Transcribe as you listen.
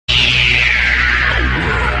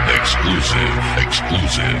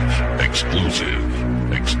exclusive.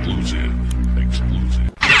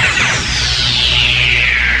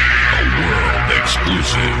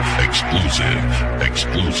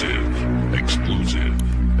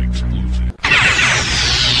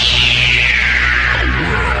 A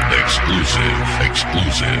world exclusive.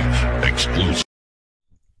 Exclusive.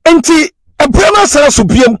 Enti Abraham says to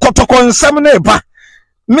be Kotoko and Semineba.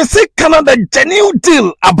 Missy Canada genuine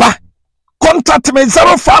deal aba. Contact me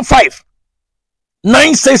 055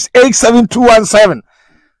 9687217.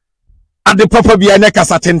 And the proper Bianeka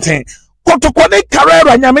Satente. Kotoko de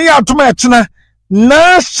Carrera Yamea Tumachina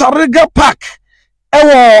na Shariga Park.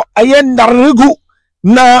 Ewo Ayenda Rigu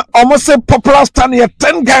na almost a popular stand here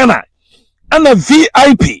 10 Ghana and a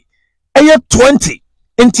VIP aye 20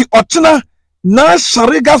 inti Ochina na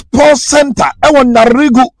Shariga Sports Center ewo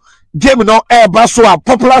Narigu game no air baso a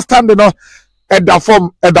popular stand no at the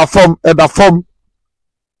form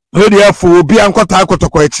radio for Biankota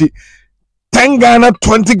Kotoko echi 10 Ghana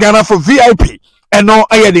 20 Ghana for VIP and no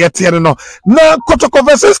aye the tier no na Kotoko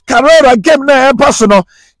versus Carrera game na air baso no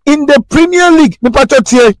in the Premier League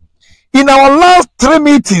in our last 3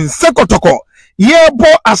 meetings Sekotoko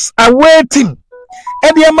Yebo as away team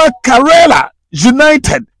Ediama Carrera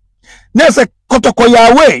United Nese Kotoko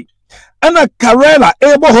away and a Carrera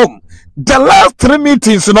able home the last 3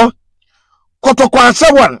 meetings Kotoko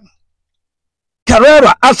Asha 1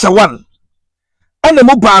 Carrera Asha 1 and the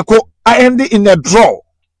Mubako I ended in a draw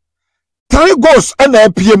 3 goals and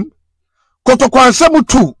a PM Kotoko Asha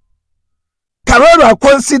 2 Carrera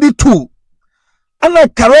conceded 2 and a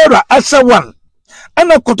Carrera Asha 1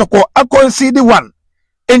 and a Kotoko a conceded 1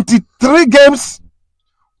 into 3 games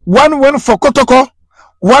 1 win for Kotoko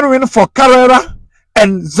 1 win for Carrera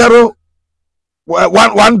and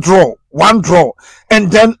 1 draw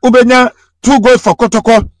and then Ubenya 2 goals for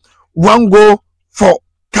Kotoko 1 goal for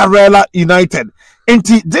Carrera United.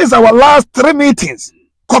 Into these are our last 3 meetings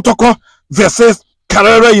Kotoko versus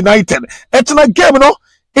Carrera United. It's a game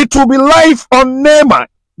it will be live on Neymar,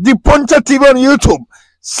 the Poncha TV on YouTube,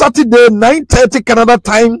 Saturday 9:30 Canada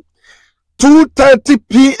time, 2:30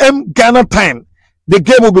 p.m. Ghana time. The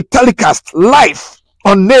game will be telecast live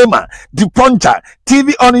on Neymar, the Poncha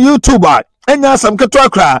TV on YouTube. And now some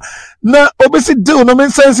Katwakra. Na obesi deal no men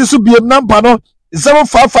sense to be a number no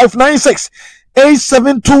 05596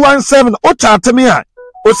 O chat me a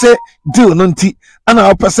o say deal no nti ana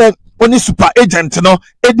o percent oni super agent no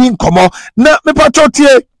edin komo na me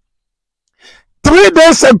patrotie 3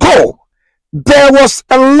 days ago there was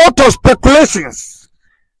a lot of speculations.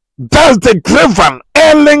 That's the Gravan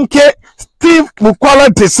Elenke Steve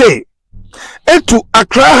Mukwala to say etu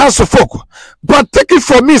Accra House of Folk, but take it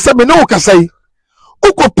from me say me no kasai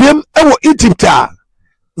ukopiem ewo Egypt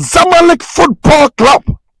Zamalek Football Club,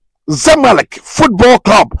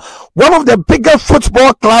 one of the biggest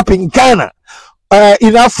football club in Ghana,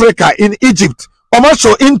 in Africa, in Egypt.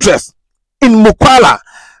 Also interest in Mukwala.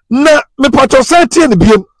 Na me patrosati and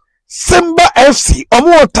biem Simba FC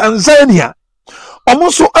omo Tanzania.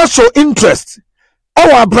 Also interest.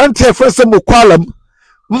 Our brand first Mukwala,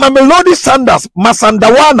 Mamelodi Sanders,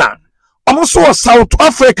 Masandawana. Also South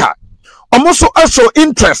Africa. Also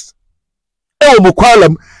interest.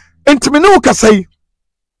 Mukwala. And to me no say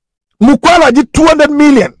Mukwala did 200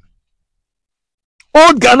 million.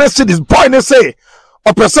 Old Ghana cities, boy, they say,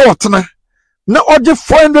 or Pesawatana. Now, only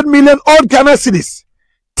 400 million old Ghana cities.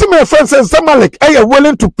 To my friend says, Zamalek, are you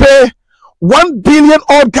willing to pay 1 billion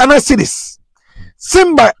old Ghana cities?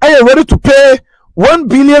 Simba, are you ready to pay 1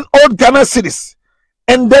 billion old Ghana cities?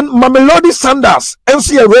 And then Mamelodi Sanders, and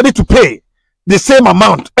so you're ready to pay the same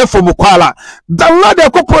amount for Mukwala. Danlad, I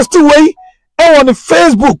could post away on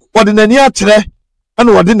Facebook, or in the near and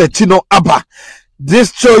what in the Chino Abba.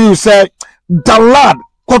 This show you say Danlad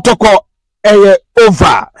Kotoko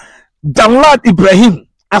over. Danlad Ibrahim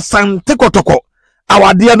Asante Kotoko.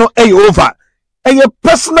 Our dear no over. A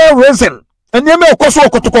personal reason. And you may koso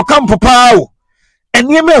Kotoko camp pao. And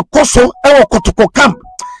you may koso Kotoko camp.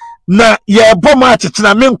 Na ye boma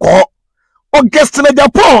chichina minko. O guest na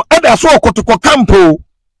Japan. Eda so Kotoko campo.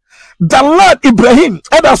 Danlad Ibrahim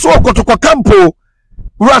Eda so Kotoko campo.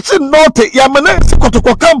 Racing Norte, Yamane,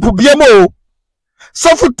 Kotoko Campo, Biamo,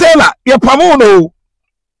 Sofu Taylor, Yapamuno,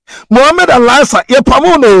 Mohammed Alasa,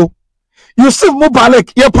 Yapamuno, Yusuf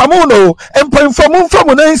Mubalek, Yapamuno, and Pamfamun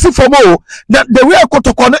from Nancy Famo, that the real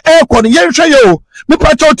Kotokon aircon, Yenshayo,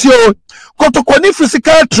 Mipachotio, Kotokoni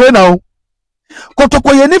physical trainer,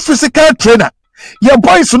 Kotokoyeni physical trainer. Your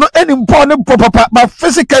boys no any important papa, but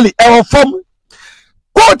physically our form.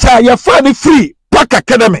 Quota, your funny free, Park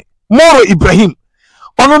Academy, Moro Ibrahim.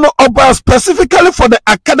 Ono specifically for the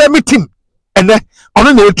academy team ene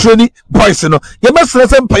ono na training boys no ye be sere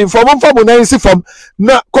sem pan from na nsi from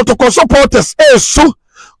na Kotoko supporters so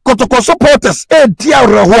Kotoko supporters dia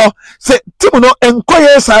reho se team no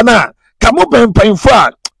enkoye sa na ka mo pan fo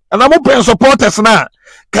a na mo pan supporters na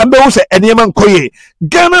ka be wo se enema enkoye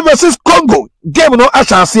Ghana versus Congo game no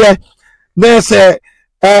asase na se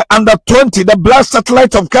under 20 the black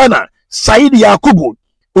satellite of Ghana Said Yakubu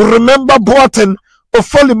remember Boateng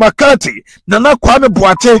Ofoli Makati Nana Kwame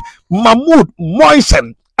Boache Mahmoud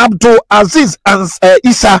Moisen Abdul Aziz and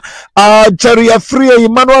Isa Jerry Afriye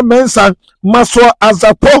Emmanuel Mensah Maswa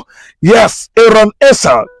Azapo yes Aaron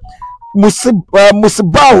Esa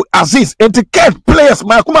Musibau Aziz etiquette players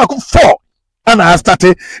Makumaku 4 and I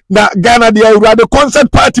started na Ghana the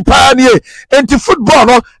concert party pioneer anti football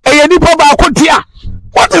no nipa ba akotia.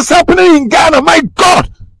 What is happening in Ghana, my God?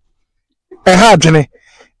 Jenny.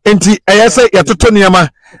 Enti say yatoto niyama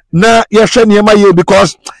na yahwe niyama ye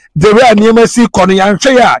because the way niyama si kono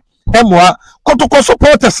yanhwe ya emwa Kotoko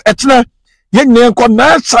supporters etina yenye nko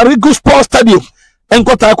na Sarigu Sports Stadium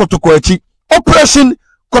enkota Kotoko echi operation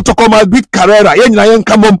Kotoko must beat Carrera yenye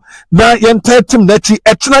yenkamom na yente team nechi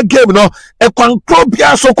etina game no ekwankro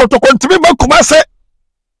bia so Kotoko ntimi bakumase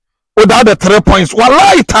without the 3 points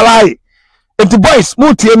wallahi talai enti boys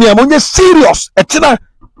mutie ni amonye serious etina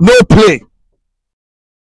no play.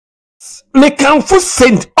 Mekanfo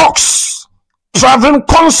St. Ox traveling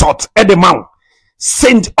consort at the mount.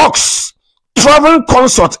 St. Ox traveling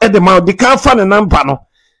consort at the mount. The can find a number no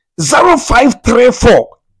 0534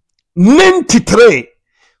 93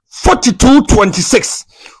 42 26.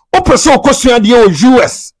 Opeso question the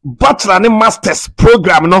US Bachelor and Masters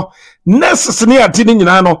program no necessary attending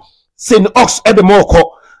no St. Ox at the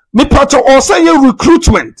moko. Me part also your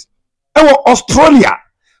recruitment. Australia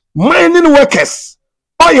mining workers.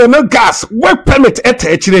 Oil no gas work permit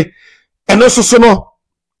actually and also so no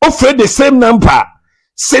offer the same number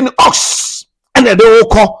St. Ox and they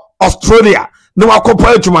call Australia no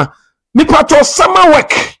akopajuma me pato summer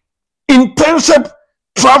work internship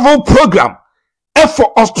travel program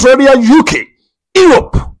for Australia UK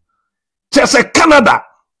Europe just a Canada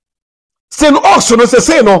St. Ox no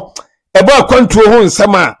say no eba kwantuo ho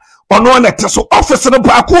nsema ono na teso office no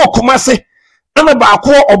ba ko Kumase and ba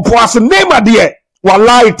ko Oboase name ade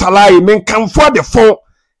wallahi talai men can for the phone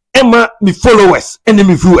Emma me followers and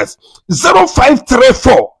me viewers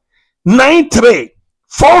 0534 93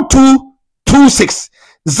 4226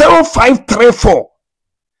 0534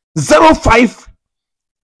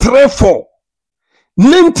 0534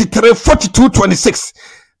 93 42 26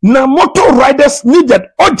 na motor riders needed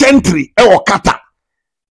urgently kata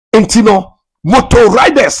entino motor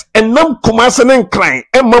riders and nam Kumase nkran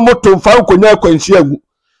Emma motor fa konya kwanhia agu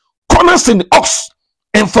St. Ox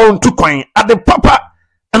and found to coin at the papa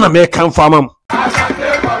and American farmer. I've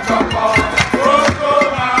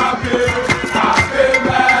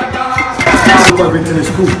been to the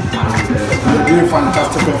school. You're doing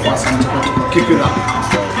fantastic for ASANTE. Keep it up.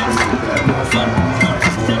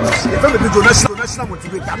 If I'm the national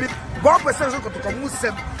motivate, I mean, God percent Kotoko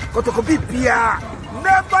Musem, Kotoko Appiah,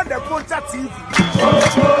 never the Poncha TV.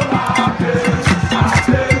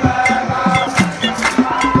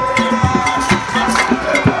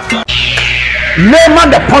 Never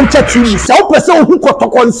the puncher TV. So person who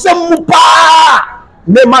Kotoko nsem pa.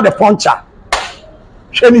 Never the puncher.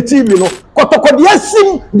 Sheni TV no. Kotoko the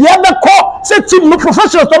sim the other call say team no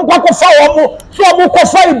professional to kwa fa omo. So omo ko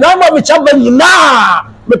fa Ibrahim me chaba nyina.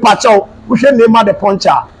 Me pacho. We shey never the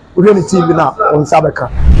puncher. We shey TV na on Sabeka.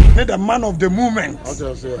 The man of the moment.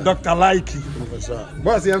 Dr. Laiki.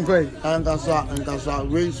 Boss young boy. And that's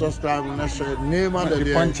we subscribe and share name and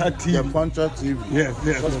the Puncher TV. The Puncher TV. Yes.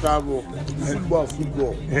 Subscribe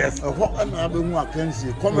football. Yes. What am I doing? I can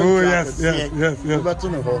see. Comment. Oh yes. Yes.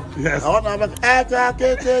 I want to have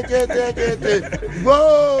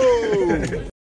a go.